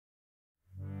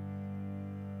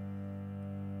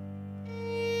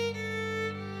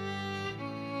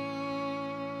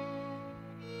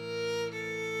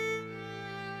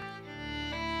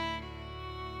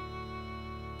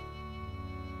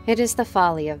It is the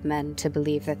folly of men to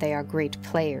believe that they are great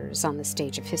players on the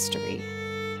stage of history,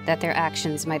 that their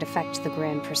actions might affect the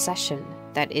grand procession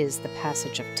that is the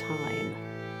passage of time.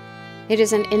 It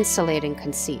is an insulating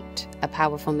conceit a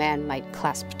powerful man might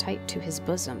clasp tight to his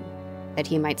bosom, that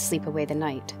he might sleep away the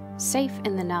night, safe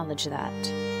in the knowledge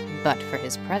that, but for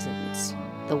his presence,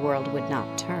 the world would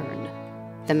not turn,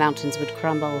 the mountains would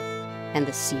crumble, and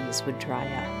the seas would dry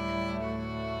up.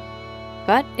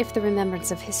 But if the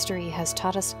remembrance of history has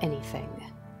taught us anything,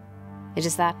 it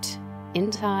is that,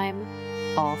 in time,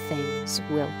 all things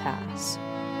will pass.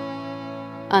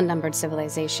 Unnumbered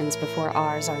civilizations before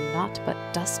ours are naught but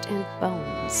dust and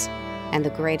bones, and the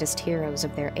greatest heroes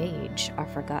of their age are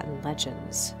forgotten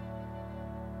legends.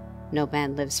 No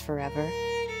man lives forever,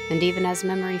 and even as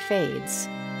memory fades,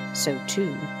 so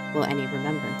too will any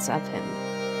remembrance of him.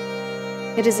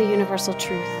 It is a universal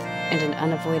truth and an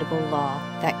unavoidable law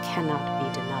that cannot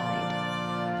be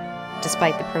denied,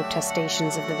 despite the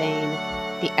protestations of the vain,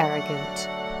 the arrogant,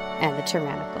 and the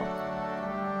tyrannical.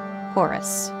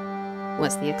 Horus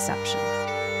was the exception.